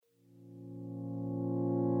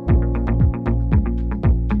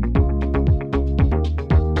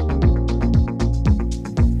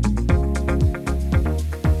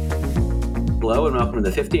and welcome to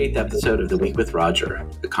the 58th episode of The Week with Roger,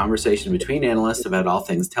 a conversation between analysts about all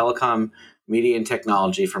things telecom, media, and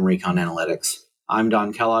technology from Recon Analytics. I'm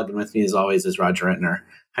Don Kellogg, and with me as always is Roger Entner.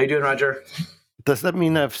 How you doing, Roger? Does that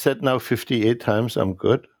mean I've said now 58 times I'm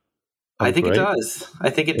good? I think it does. I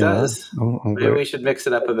think it does. Maybe we should mix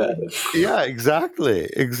it up a bit. Yeah, exactly.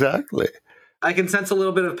 I can sense a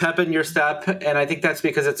little bit of pep in your step, and I think that's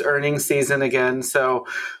because it's earnings season again. So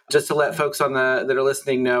just to let folks that are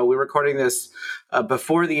listening know, we're recording this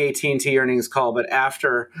before the AT&T earnings call, but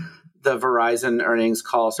after the Verizon earnings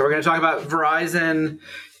call. So we're going to talk about Verizon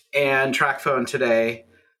and Tracfone today.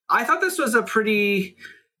 I thought this was a pretty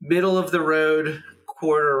middle-of-the-road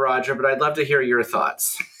quarter, Roger, but I'd love to hear your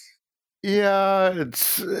thoughts. Yeah,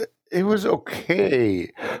 it was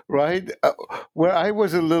okay, right? Where I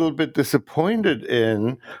was a little bit disappointed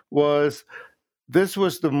in was this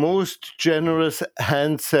was the most generous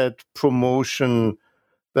handset promotion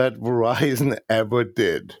that Verizon ever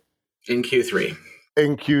did. In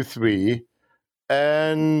Q3.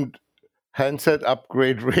 And handset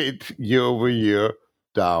upgrade rate year over year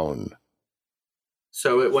down.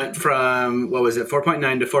 So it went from,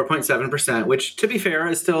 4.9 to 4.7%, which, to be fair,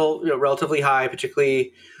 is still relatively high,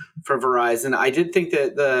 particularly for Verizon. I did think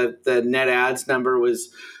that the net adds number was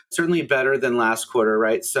certainly better than last quarter,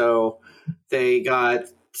 right? So they got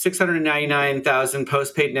 699,000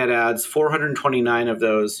 postpaid net adds, 429 of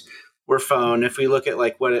those were phone. If we look at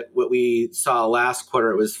what we saw last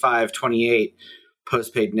quarter, it was 528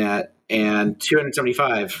 postpaid net and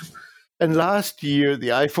 275. And last year, the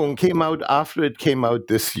iPhone came out after it came out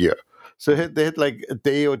this year. So they had like a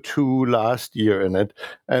day or two last year in it.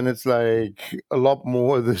 And it's like a lot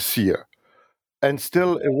more this year. And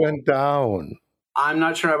still it went down. I'm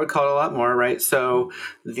not sure I would call it a lot more, right? So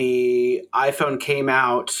the iPhone came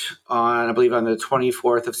out I believe on the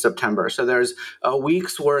 24th of September. So there's a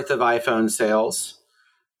week's worth of iPhone sales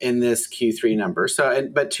in this Q3 number.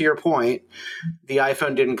 But to your point, the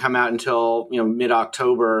iPhone didn't come out until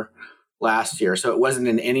mid-October last year, so it wasn't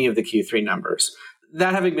in any of the Q3 numbers.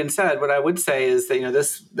 That having been said, what I would say is that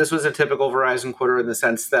this was a typical Verizon quarter in the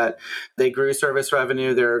sense that they grew service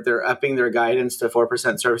revenue. They're upping their guidance to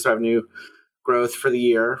 4% service revenue growth for the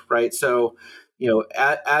year, right? So,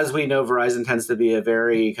 as we know, Verizon tends to be a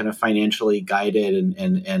very kind of financially guided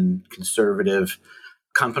and conservative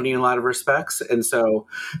company in a lot of respects, and so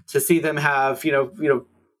to see them have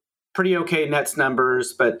pretty okay nets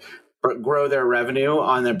numbers, but grow their revenue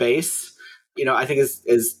on their base, I think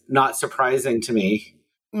is not surprising to me.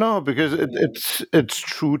 No, because it's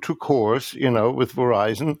true to course. With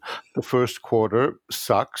Verizon, the first quarter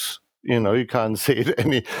sucks. You can't say it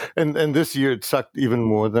any. And this year it sucked even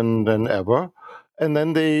more than ever. And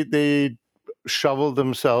then they shovel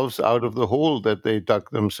themselves out of the hole that they dug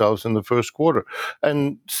themselves in the first quarter.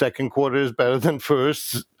 And second quarter is better than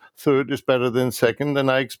first. Third is better than second,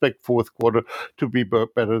 and I expect fourth quarter to be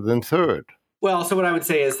better than third. Well, so what I would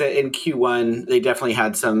say is that in Q1, they definitely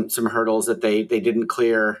had some hurdles that they didn't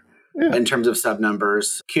clear in terms of sub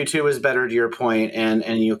numbers. Q2 was better, to your point, and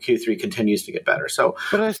Q3 continues to get better. So,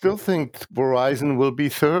 but I still think Verizon will be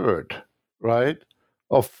third, right,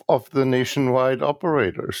 of the nationwide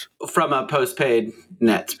operators. From a postpaid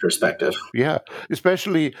net perspective. Yeah,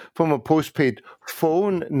 especially from a postpaid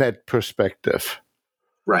phone net perspective.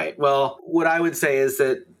 Right. Well, what I would say is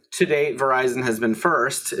that to date, Verizon has been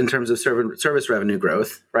first in terms of service revenue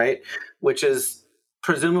growth, right? Which is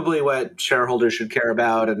presumably what shareholders should care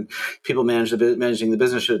about and people managing the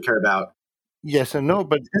business should care about. Yes and no,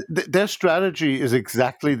 but their strategy is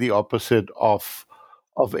exactly the opposite of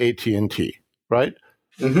AT&T, right?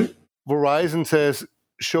 Mm-hmm. Verizon says,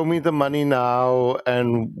 show me the money now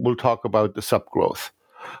and we'll talk about the sub growth.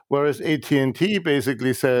 Whereas AT&T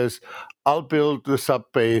basically says, I'll build the sub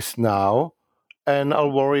base now, and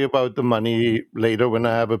I'll worry about the money later when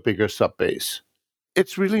I have a bigger sub base.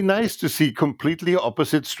 It's really nice to see completely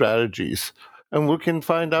opposite strategies, and we can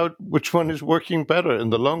find out which one is working better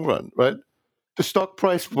in the long run, right? The stock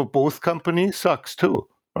price for both companies sucks too,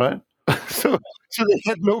 right? So they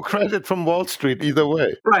had no credit from Wall Street either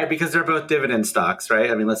way. Right, because they're both dividend stocks,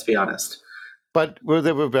 right? I mean, let's be honest. But where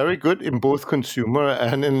they were very good in both consumer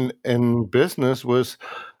and in business was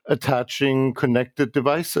attaching connected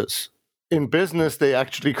devices. In business, they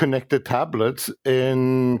actually connected tablets.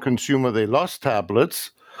 In consumer, they lost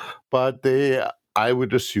tablets, but they, I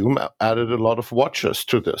would assume, added a lot of watches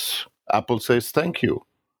to this. Apple says thank you.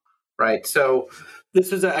 Right. So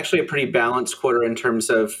this was actually a pretty balanced quarter in terms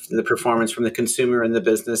of the performance from the consumer and the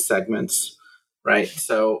business segments, right?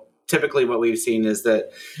 So typically what we've seen is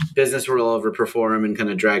that business will overperform and kind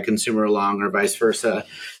of drag consumer along or vice versa.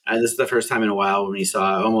 And this is the first time in a while when we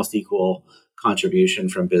saw almost equal contribution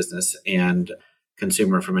from business and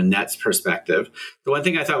consumer from a nets perspective. The one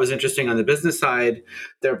thing I thought was interesting on the business side,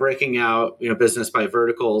 they're breaking out, business by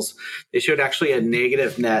verticals. They showed actually a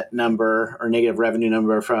negative net number or negative revenue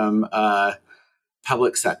number from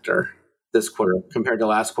public sector this quarter compared to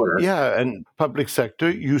last quarter. Yeah, and public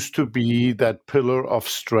sector used to be that pillar of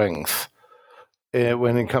strength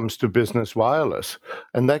when it comes to business wireless,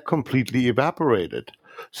 and that completely evaporated.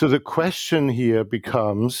 So the question here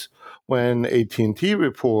becomes, when AT&T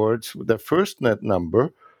reports their first net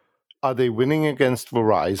number, are they winning against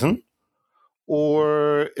Verizon,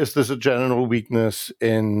 or is this a general weakness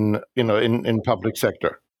in public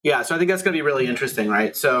sector? Yeah, so I think that's going to be really interesting,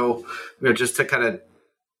 right? So, just to kind of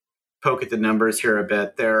poke at the numbers here a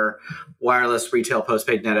bit, their wireless retail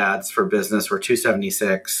postpaid net adds for business were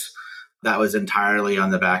 276. That was entirely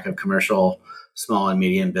on the back of commercial, small and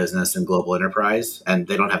medium business and global enterprise. And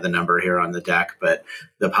they don't have the number here on the deck, but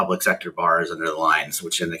the public sector bar is under the lines,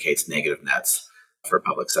 which indicates negative nets for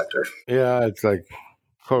public sector. Yeah, it's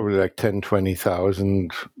probably 10,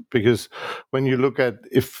 20,000, because when you look at,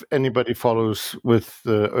 if anybody follows with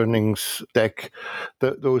the earnings deck,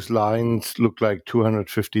 those lines look like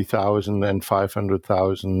 250,000 and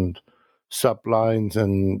 500,000 sublines,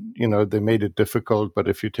 and they made it difficult, but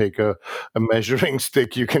if you take a measuring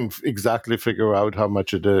stick, you can exactly figure out how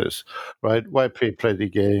much it is, right? Why play the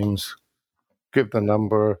games? Give the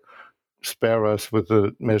number, spare us with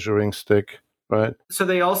the measuring stick, right? So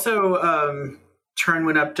they also churn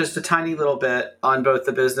went up just a tiny little bit on both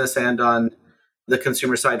the business and on the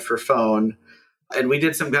consumer side for phone. And we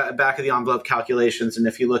did some back of the envelope calculations. And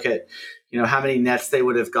if you look at, how many nets they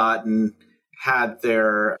would have gotten had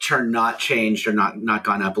their churn not changed or not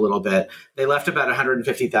gone up a little bit, they left about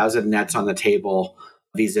 150,000 nets on the table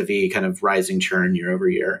vis-a-vis kind of rising churn year over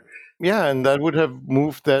year. Yeah, and that would have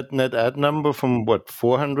moved that net add number from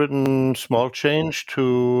 400 and small change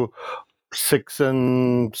to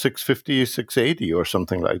 650, 680 or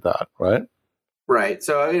something like that, right? Right.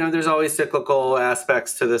 So, there's always cyclical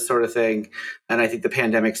aspects to this sort of thing. And I think the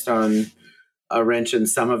pandemic's thrown a wrench in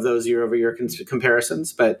some of those year-over-year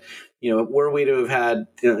comparisons. But, were we to have had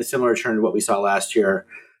a similar churn to what we saw last year,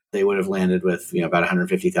 they would have landed with about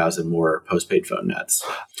 150,000 more postpaid phone nets.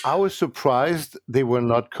 I was surprised they were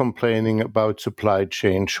not complaining about supply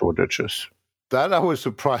chain shortages. That I was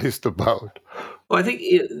surprised about. Well, I think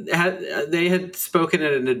they had spoken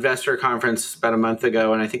at an investor conference about a month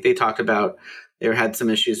ago, and I think they talked about they had some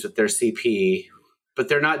issues with their CP, but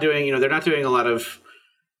they're not doing a lot of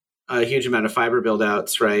a huge amount of fiber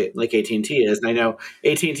build-outs, right? Like AT&T is. And I know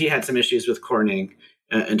AT&T had some issues with Corning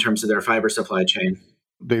in terms of their fiber supply chain.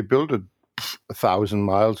 They built 1,000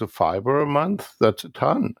 miles of fiber a month. That's a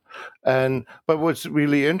ton. But what's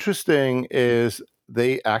really interesting is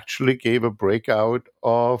they actually gave a breakout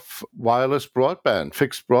of wireless broadband,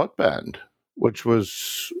 fixed broadband, which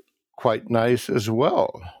was quite nice as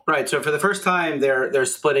well. Right. So for the first time, they're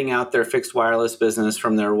splitting out their fixed wireless business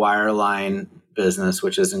from their wireline business,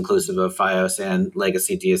 which is inclusive of fios and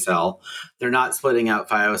legacy DSL. They're not splitting out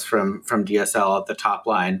fios from DSL at the top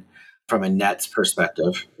line from a nets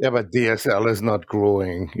perspective. Yeah, but DSL is not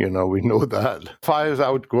growing. We know that. Fios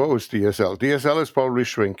outgrows DSL. DSL is probably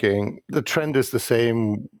shrinking. The trend is the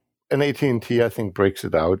same. And AT&T, I think, breaks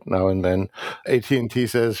it out now and then. AT&T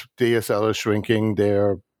says DSL is shrinking,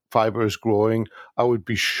 their fiber is growing. I would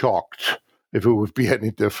be shocked if it would be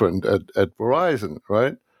any different at Verizon,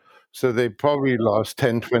 right? So they probably lost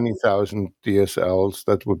 10, 20,000 DSLs.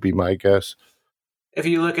 That would be my guess. If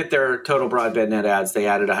you look at their total broadband net adds, they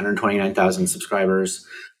added 129,000 subscribers.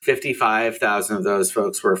 55,000 of those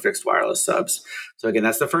folks were fixed wireless subs. So again,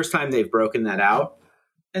 that's the first time they've broken that out.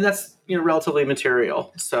 And that's relatively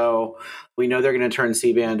material. So we know they're going to turn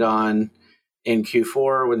C-band on in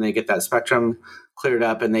Q4 when they get that spectrum cleared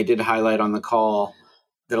up. And they did highlight on the call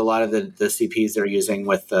that a lot of the CPs they're using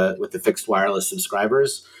with the fixed wireless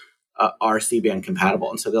subscribers are C-band compatible.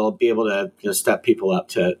 And so they'll be able to step people up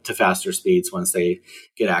to faster speeds once they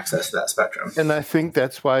get access to that spectrum. And I think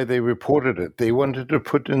that's why they reported it. They wanted to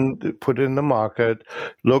put in the market,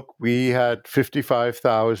 look, we had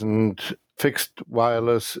 55,000 fixed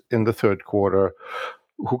wireless in the third quarter.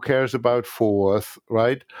 Who cares about fourth,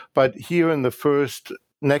 right? But here in the first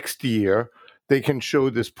next year, they can show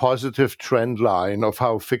this positive trend line of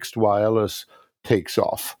how fixed wireless takes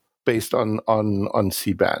off based on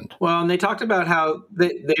C-band. Well, and they talked about how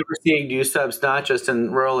they were seeing new subs not just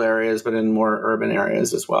in rural areas, but in more urban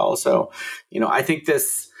areas as well. So, I think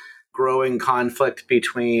this growing conflict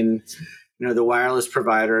between, the wireless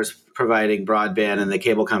providers providing broadband and the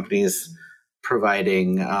cable companies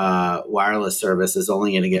providing wireless service is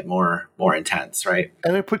only going to get more intense, right?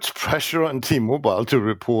 And it puts pressure on T-Mobile to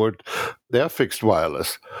report their fixed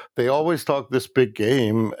wireless. They always talk this big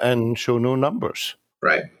game and show no numbers.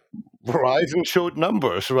 Right. Verizon showed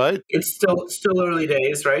numbers, right? It's still early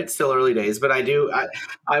days, right? Still early days, but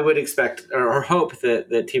I would expect or hope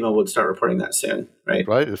that T-Mobile would start reporting that soon, right?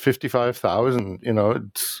 Right, it's 55,000.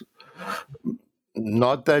 It's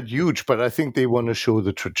not that huge, but I think they want to show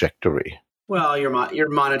the trajectory. Well, you're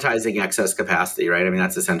monetizing excess capacity, right? I mean,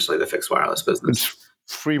 that's essentially the fixed wireless business.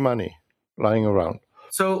 It's free money lying around.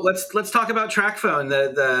 So let's talk about Tracfone,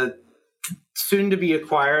 the soon to be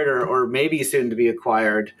acquired or maybe soon to be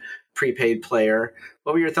acquired prepaid player.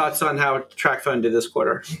 What were your thoughts on how Tracfone did this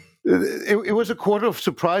quarter? It was a quarter of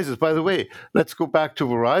surprises. By the way, let's go back to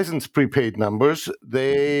Verizon's prepaid numbers.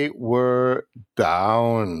 They were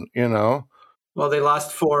down, Well, they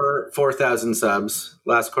lost 4,000 subs.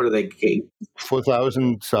 Last quarter they gained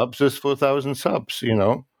 4,000 subs is 4,000 subs,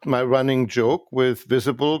 My running joke with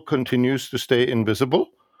Visible continues to stay invisible,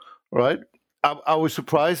 right? I was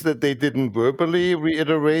surprised that they didn't verbally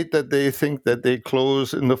reiterate that they think that they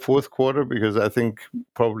close in the fourth quarter, because I think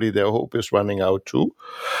probably their hope is running out too.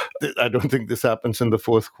 I don't think this happens in the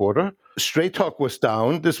fourth quarter. StraightTalk was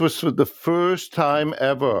down. This was the first time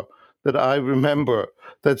ever that I remember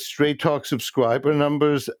that StraightTalk subscriber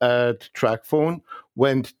numbers at Tracfone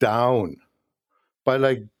went down by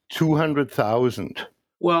like 200,000.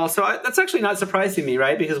 Well, so that's actually not surprising me,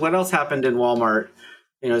 right? Because what else happened in Walmart?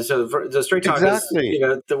 So the StraightTalk Exactly.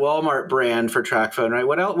 is the Walmart brand for Tracfone, right?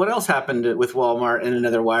 What else happened with Walmart and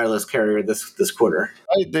another wireless carrier this quarter?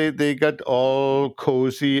 They got all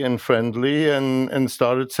cozy and friendly and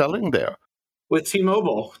started selling there. With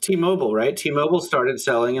T-Mobile, right? T-Mobile started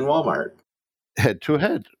selling in Walmart. Head to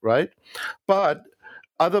head, right? But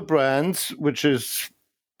other brands, which is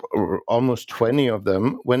almost 20 of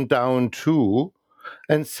them, went down too.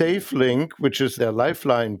 And Safelink, which is their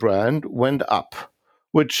Lifeline brand, went up,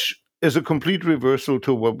 which is a complete reversal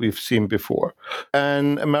to what we've seen before.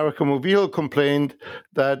 And America Mobile complained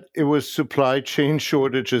that it was supply chain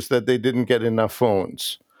shortages, that they didn't get enough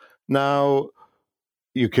phones. Now,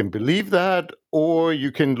 you can believe that, or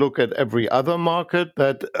you can look at every other market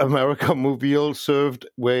that America Mobile served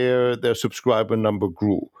where their subscriber number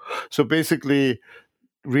grew. So basically,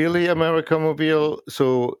 really, America Mobile,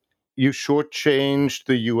 so you shortchanged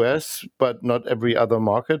the US, but not every other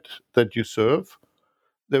market that you serve.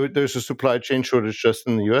 There's a supply chain shortage just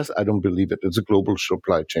in the US. I don't believe it. It's a global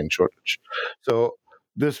supply chain shortage. So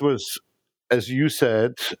this was, as you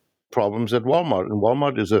said, problems at Walmart. And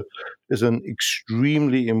Walmart is an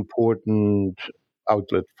extremely important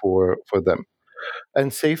outlet for them.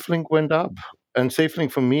 And Safelink went up. And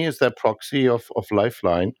Safelink for me is that proxy of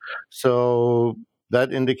Lifeline. So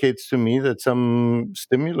that indicates to me that some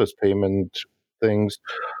stimulus payment things,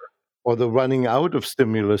 or the running out of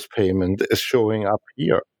stimulus payment, is showing up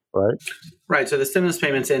here, right? Right. So the stimulus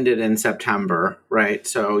payments ended in September, right?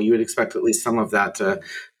 So you would expect at least some of that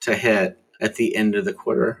to hit at the end of the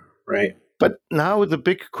quarter, right? But now the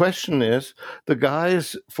big question is, the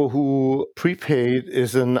guys for who prepaid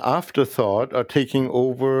is an afterthought are taking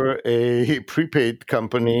over a prepaid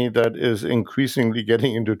company that is increasingly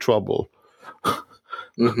getting into trouble.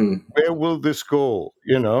 Mm-hmm. Where will this go,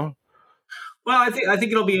 Well, I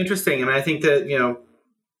think it'll be interesting. I mean, I think that,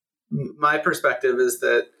 my perspective is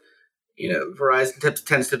that, Verizon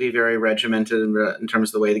tends to be very regimented in terms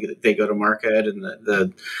of the way they go to market and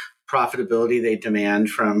the profitability they demand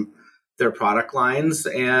from their product lines.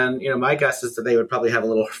 And, my guess is that they would probably have a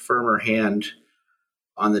little firmer hand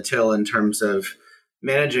on the till in terms of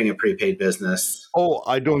managing a prepaid business. Oh,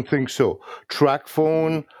 I don't think so.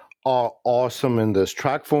 Tracfone are awesome in this.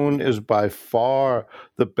 Tracfone is by far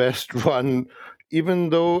the best run,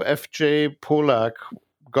 even though FJ Polak,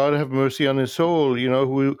 God have mercy on his soul,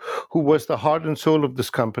 who was the heart and soul of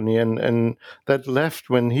this company, and that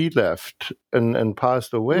left when he left and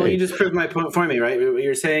passed away. Well, you just proved my point for me, right? What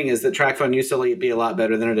you're saying is that Tracfone used to be a lot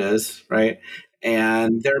better than it is, right?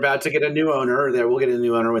 And they're about to get a new owner, or we'll get a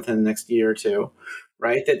new owner within the next year or two,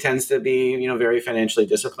 right? That tends to be, very financially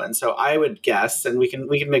disciplined. So I would guess, and we can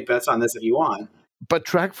make bets on this if you want. But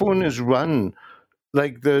Tracfone is run,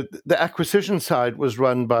 like the acquisition side was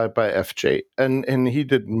run by FJ, and he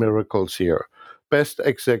did miracles here.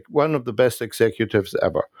 One of the best executives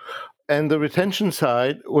ever. And the retention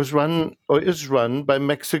side is run by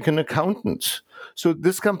Mexican accountants. So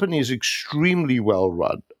this company is extremely well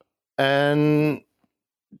run. And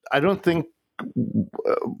I don't think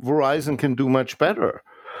Verizon can do much better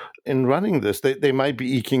in running this. They might be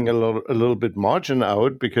eking a little bit margin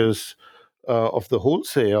out because of the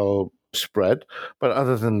wholesale spread. But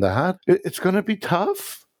other than that, it's going to be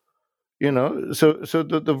tough. So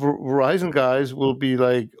the Verizon guys will be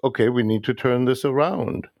like, okay, we need to turn this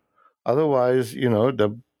around. Otherwise,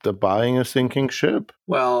 they're buying a sinking ship.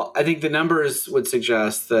 Well, I think the numbers would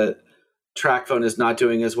suggest that Tracfone is not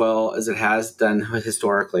doing as well as it has done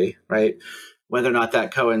historically, right? Whether or not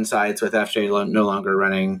that coincides with FJ no longer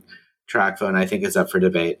running Tracfone, I think is up for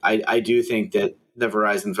debate. I do think that the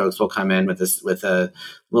Verizon folks will come in with a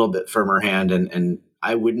little bit firmer hand, and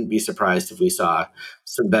I wouldn't be surprised if we saw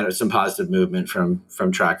some positive movement from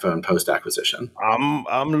Tracfone post acquisition.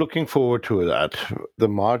 I'm looking forward to that. The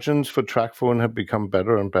margins for Tracfone have become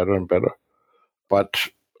better and better and better, but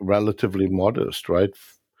relatively modest, right?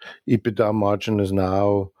 EBITDA margin is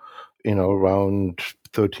now, around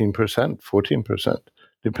 13%, 14%,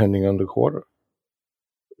 depending on the quarter.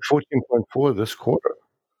 14.4 this quarter.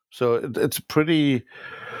 So it's a pretty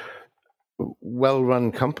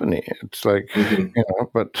well-run company. It's like,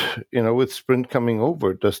 but, with Sprint coming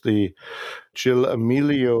over, does the Jill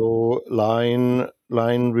Emilio line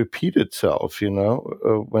repeat itself?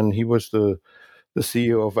 When he was the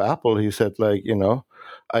CEO of Apple, he said, like,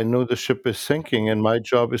 I know the ship is sinking and my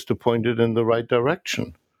job is to point it in the right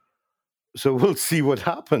direction. So we'll see what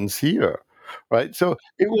happens here, right? So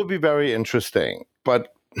it will be very interesting.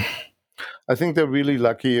 But I think they're really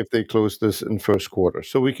lucky if they close this in first quarter.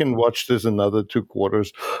 So we can watch this another 2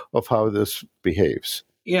 quarters of how this behaves.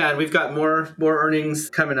 Yeah, and we've got more earnings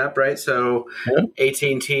coming up, right? So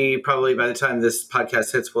AT&T, probably by the time this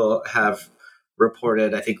podcast hits, will have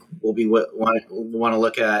reported. I think we'll want to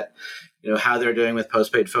look at how they're doing with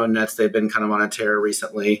postpaid phone nets. They've been kind of on a tear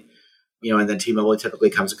recently, and then T-Mobile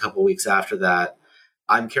typically comes a couple weeks after that.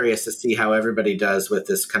 I'm curious to see how everybody does with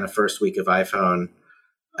this kind of first week of iPhone,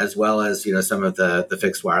 as well as some of the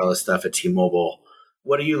fixed wireless stuff at T-Mobile.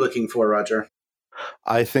 What are you looking for, Roger?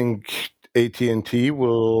 I think AT&T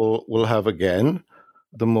will have again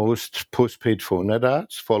the most postpaid phone net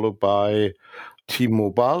adds, followed by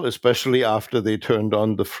T-Mobile, especially after they turned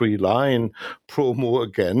on the free line promo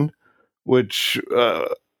again, which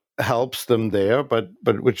helps them there, but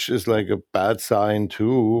which is like a bad sign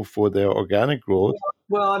too for their organic growth.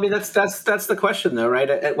 Well, I mean that's the question though, right?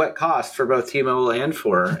 At what cost for both T-Mobile and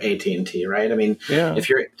for AT&T, right? I mean, if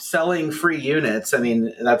you're selling free units, I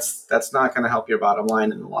mean that's not going to help your bottom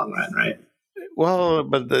line in the long run, right? Well,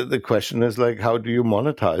 but the question is like, how do you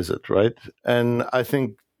monetize it, right? And I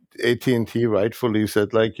think AT&T rightfully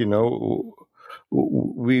said, like,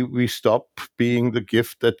 we stop being the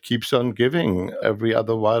gift that keeps on giving every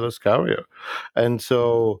other wireless carrier. And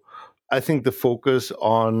so I think the focus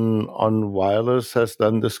on wireless has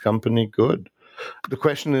done this company good. The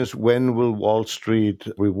question is, when will Wall Street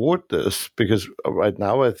reward this? Because right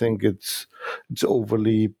now I think it's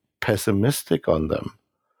overly pessimistic on them.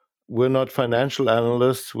 We're not financial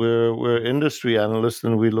analysts, we're industry analysts,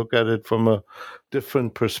 and we look at it from a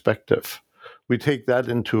different perspective. We take that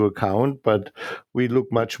into account, but we look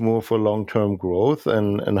much more for long-term growth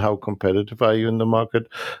and how competitive are you in the market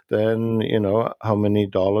than, how many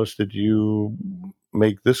dollars did you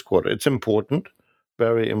make this quarter. It's important,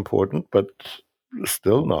 very important, but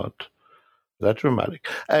still not that dramatic.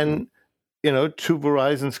 And to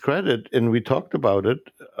Verizon's credit, and we talked about it,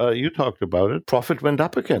 you talked about it, profit went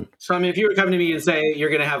up again. So, I mean, if you were coming to me and say you're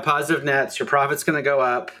going to have positive nets, your profit's going to go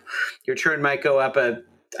up, your churn might go up,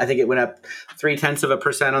 I think it went up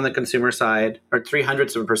 0.3% on the consumer side, or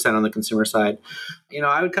 0.03% on the consumer side,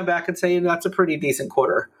 I would come back and say that's a pretty decent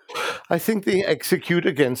quarter. I think they execute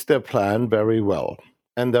against their plan very well.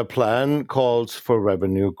 And their plan calls for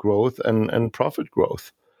revenue growth and profit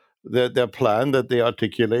growth. Their plan that they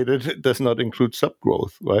articulated does not include sub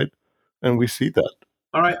growth, right? And we see that.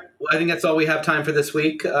 All right. Well, I think that's all we have time for this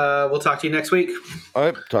week. We'll talk to you next week. All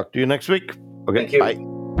right. Talk to you next week. Okay. Thank you. Bye.